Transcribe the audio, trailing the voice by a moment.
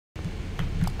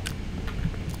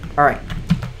Alright.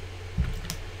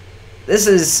 This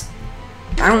is...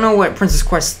 I don't know what Princess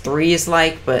Quest 3 is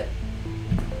like, but...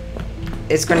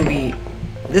 it's gonna be...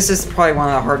 this is probably one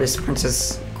of the hardest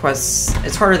Princess Quests...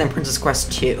 it's harder than Princess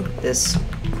Quest 2, this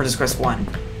Princess Quest 1.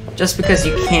 Just because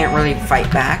you can't really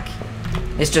fight back.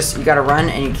 It's just, you gotta run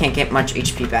and you can't get much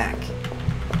HP back.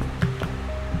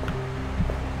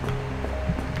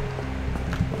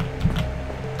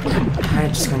 I'm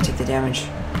just gonna take the damage.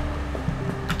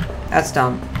 That's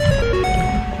dumb.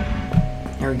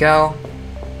 There we go.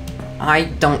 I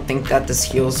don't think that this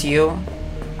heals you.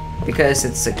 Because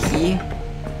it's a key.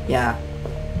 Yeah.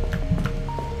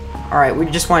 Alright, we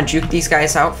just want to juke these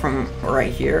guys out from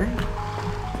right here.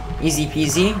 Easy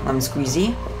peasy, lemon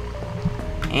squeezy.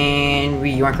 And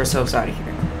we yoink ourselves out of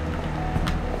here.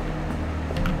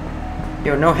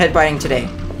 Yo, no head biting today.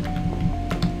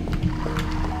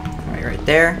 Alright, right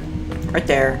there. Right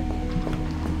there.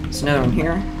 There's another one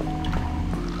here.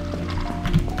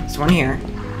 There's one here.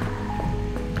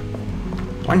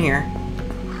 One here.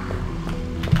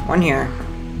 One here.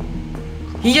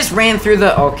 He just ran through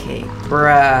the... okay,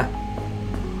 bruh.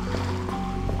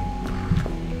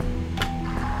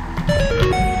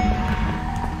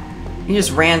 He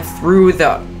just ran through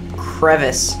the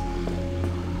crevice.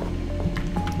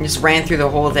 He just ran through the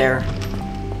hole there.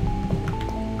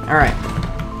 Alright.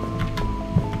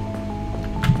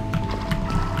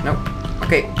 Nope.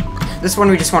 Okay. This one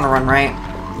we just want to run, right?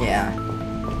 Yeah.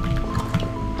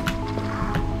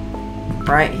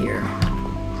 Right here.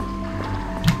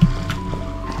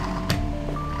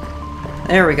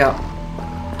 There we go.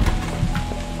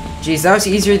 Jeez, that was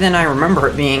easier than I remember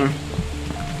it being.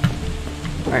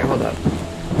 Alright, hold up.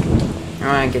 I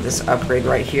want to get this upgrade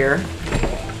right here.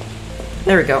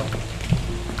 There we go.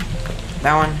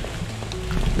 That one.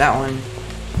 That one.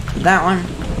 That one.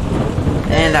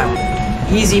 And that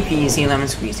one. Easy peasy, lemon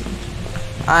squeezy.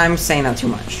 I'm saying that too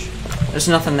much. There's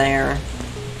nothing there.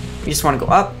 We just want to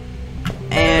go up.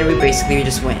 And we basically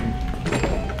just win.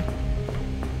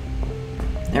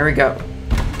 There we go.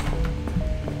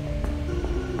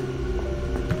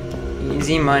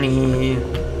 Easy money.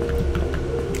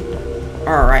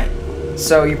 Alright.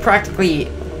 So you practically...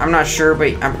 I'm not sure,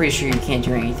 but I'm pretty sure you can't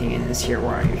do anything in this here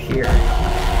while you're here.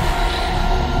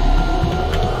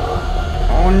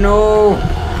 Oh no!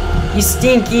 He's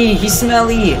stinky! He's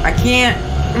smelly! I can't!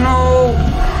 No!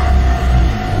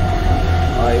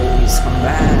 I always come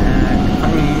back.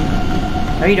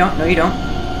 Honey. No you don't. No you don't.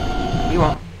 You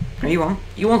won't. No you won't.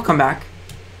 You won't come back.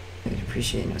 I'd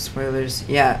appreciate no spoilers.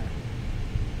 Yeah.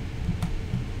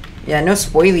 Yeah, no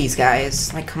spoilies,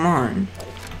 guys. Like, come on.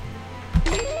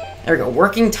 There we go.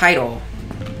 Working title.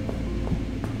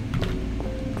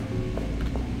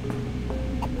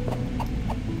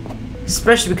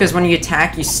 Especially because when you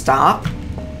attack, you stop.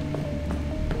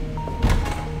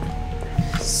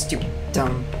 Stupid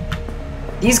dumb.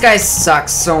 These guys suck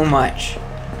so much.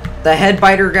 The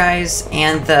headbiter guys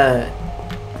and the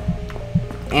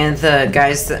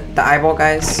guys, the eyeball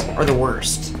guys are the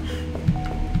worst.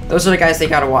 Those are the guys they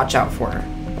gotta watch out for.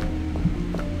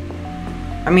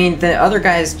 I mean, the other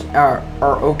guys are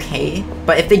okay,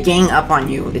 but if they gang up on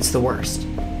you, it's the worst.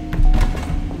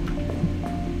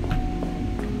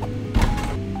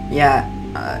 Yeah,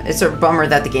 it's a bummer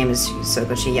that the game is so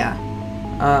glitchy, yeah.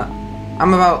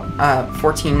 I'm about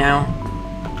 14 now.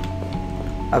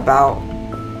 About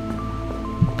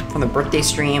from the birthday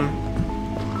stream.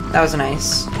 That was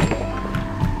nice.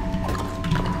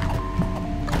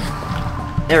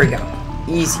 There we go.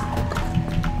 Easy.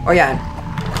 Oh yeah.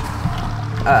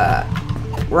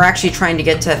 We're actually trying to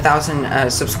get to 1,000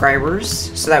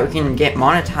 subscribers so that we can get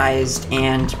monetized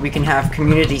and we can have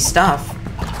community stuff.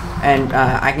 And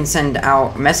I can send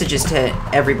out messages to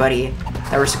everybody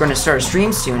that we're going to start a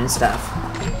stream soon and stuff.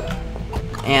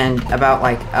 And about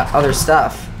like other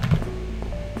stuff.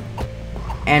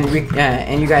 And we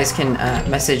and you guys can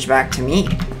message back to me.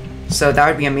 So that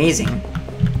would be amazing.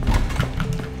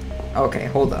 Okay,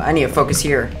 hold on. I need to focus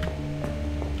here.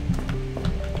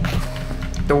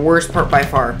 The worst part by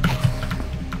far.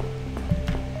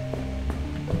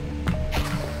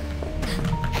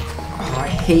 Oh, I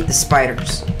hate the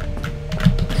spiders.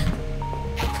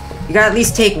 You gotta at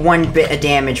least take one bit of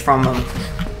damage from them.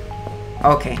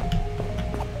 Okay.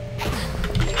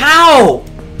 How?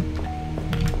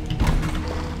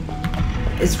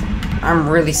 I'm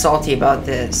really salty about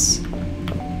this.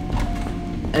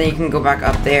 And then you can go back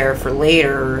up there for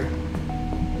later.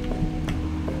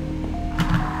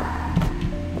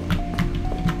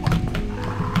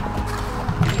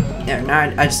 Yeah, now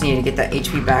I just need to get that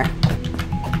HP back.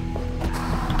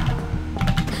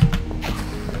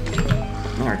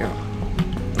 There we go.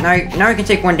 now we can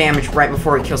take 1 damage right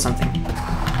before we kill something.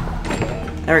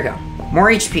 There we go. More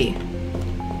HP.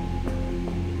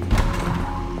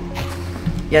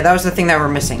 Yeah, that was the thing that we're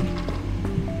missing.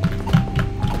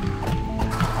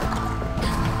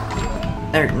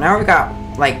 There, now we got,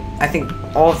 like, I think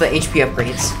all of the HP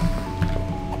upgrades.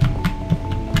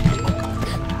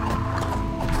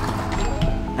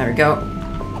 There we go.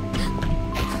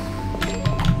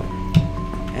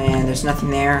 And there's nothing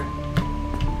there.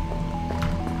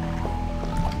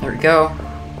 There we go.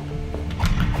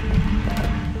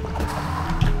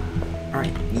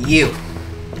 Alright, you.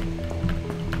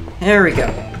 There we go.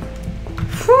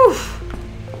 Whew.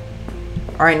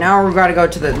 Alright, now we've got to go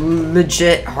to the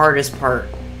legit hardest part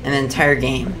in the entire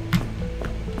game.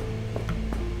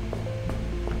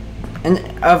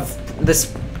 And of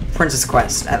this Princess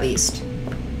Quest, at least.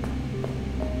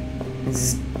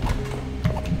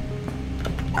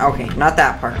 Okay, not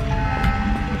that part.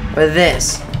 But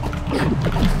this.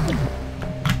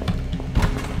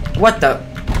 What the?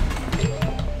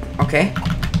 Okay.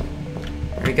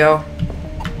 There we go.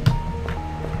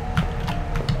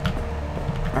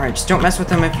 Alright, just don't mess with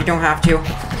them if you don't have to.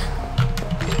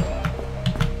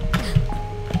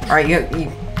 Alright, you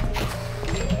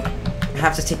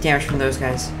have to take damage from those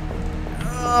guys.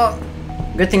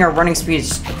 Good thing our running speed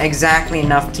is exactly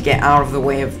enough to get out of the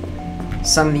way of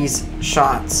some of these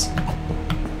shots.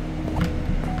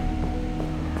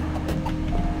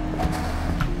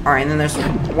 Alright, and then there's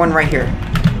one right here.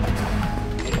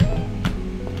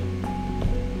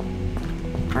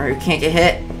 Alright, we can't get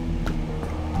hit.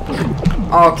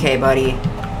 Okay, buddy.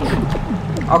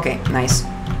 Okay, nice.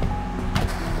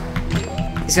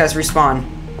 These guys respawn.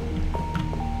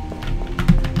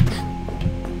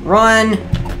 Run!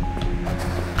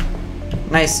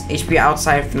 Nice, HP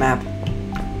outside of the map.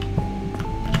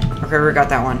 Okay, we got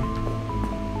that one.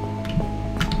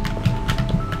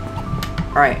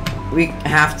 Alright, we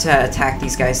have to attack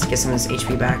these guys to get some of this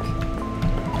HP back.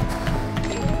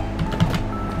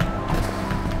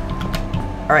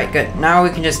 Alright, good. Now we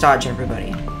can just dodge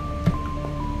everybody.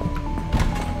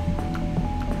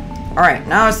 Alright,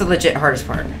 now it's the legit hardest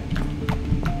part.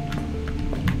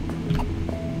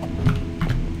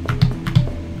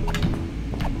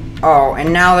 Oh,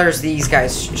 and now there's these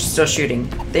guys still shooting.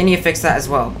 They need to fix that as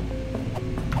well.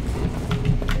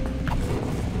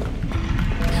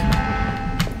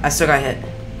 I still got hit.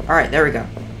 Alright, there we go.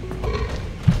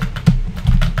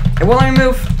 It won't let me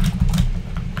move.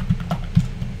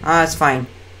 It's fine.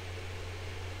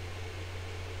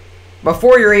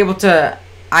 Before you're able to...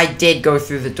 I did go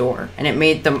through the door, and it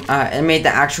made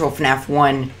the actual FNAF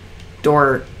 1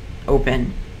 door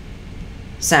open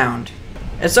sound.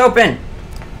 It's open!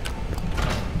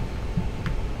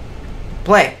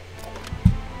 Play.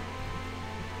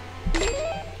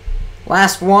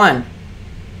 Last one.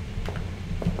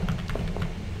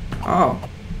 Oh.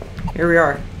 Here we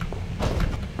are.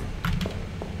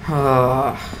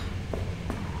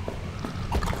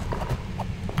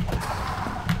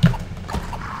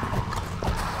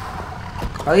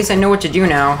 At least I know what to do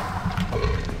now.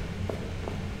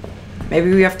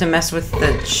 Maybe we have to mess with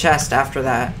the chest after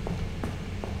that.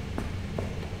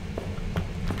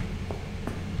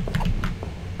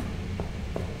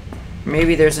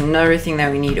 Maybe there's another thing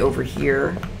that we need over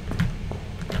here.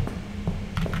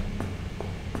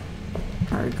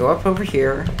 Alright, go up over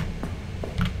here.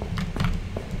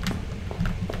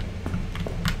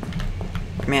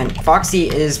 Man, Foxy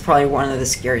is probably one of the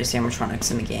scariest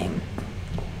animatronics in the game.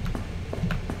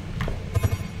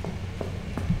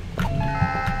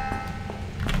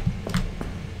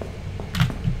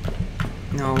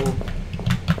 No.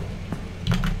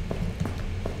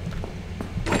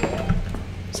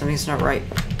 Something's not right.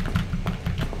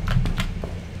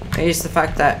 Maybe it's the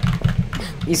fact that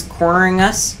he's cornering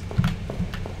us.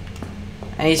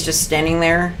 And he's just standing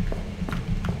there.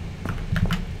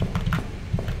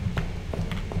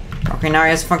 Okay, now he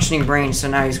has a functioning brain, so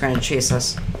now he's going to chase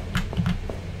us.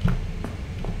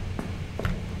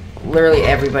 Literally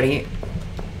everybody.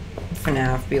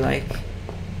 FNAF be like...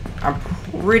 I'm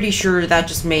pretty sure that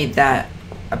just made that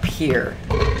appear.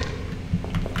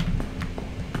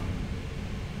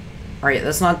 Alright,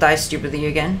 let's not die stupidly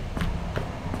again.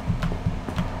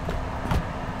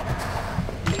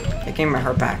 I gave my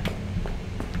heart back.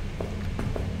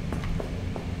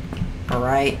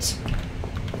 Alright.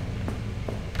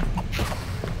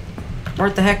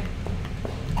 What the heck?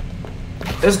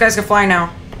 Those guys can fly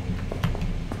now.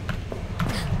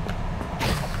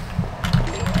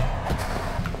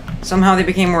 Somehow they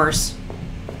became worse.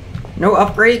 No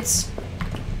upgrades?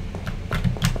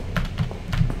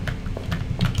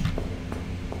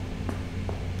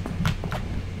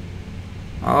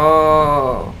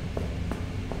 Oh.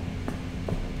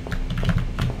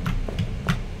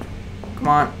 Come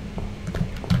on.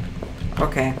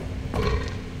 Okay.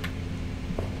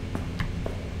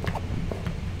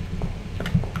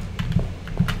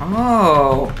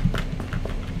 Oh.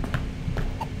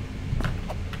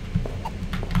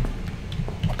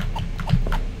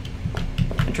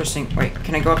 Interesting. Wait,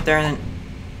 can I go up there and then...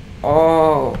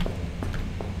 Oh.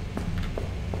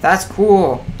 That's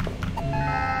cool.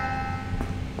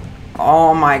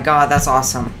 Oh my god, that's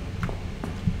awesome.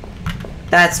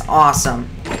 That's awesome.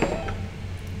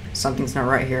 Something's not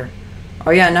right here. Oh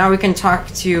yeah, now we can talk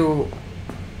to...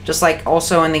 Just like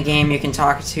also in the game, you can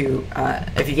talk to...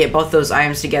 if you get both those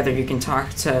items together, you can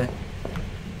talk to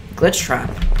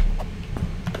Glitchtrap.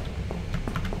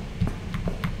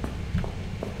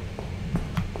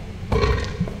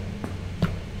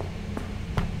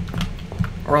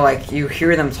 Or like, you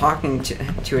hear them talking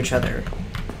to each other.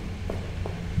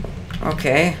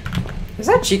 Okay. Is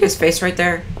that Chica's face right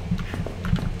there?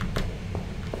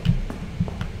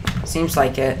 Seems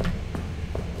like it.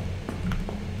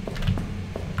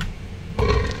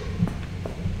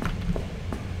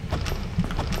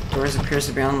 Doors appears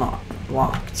to be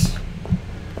unlocked.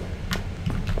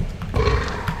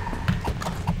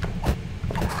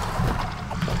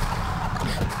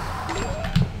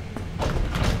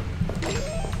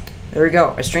 There we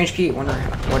go. A strange key. Wonder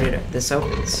what this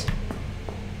opens.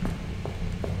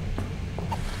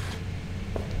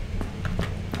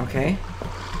 Okay.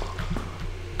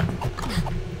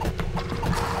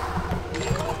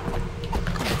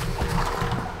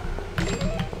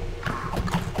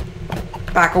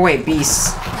 Back away,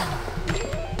 beasts.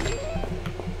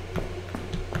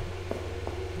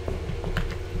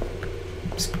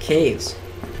 There's caves.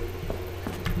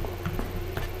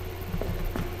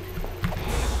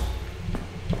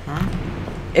 Huh?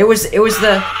 It was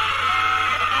the...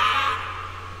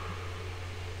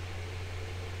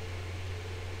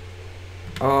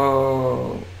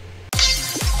 Oh.